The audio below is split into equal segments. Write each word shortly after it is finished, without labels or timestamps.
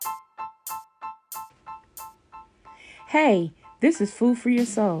Hey, this is Food for Your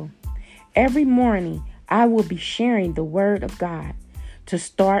Soul. Every morning, I will be sharing the Word of God to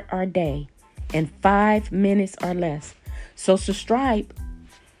start our day in 5 minutes or less. So subscribe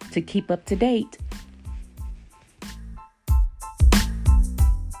to keep up to date.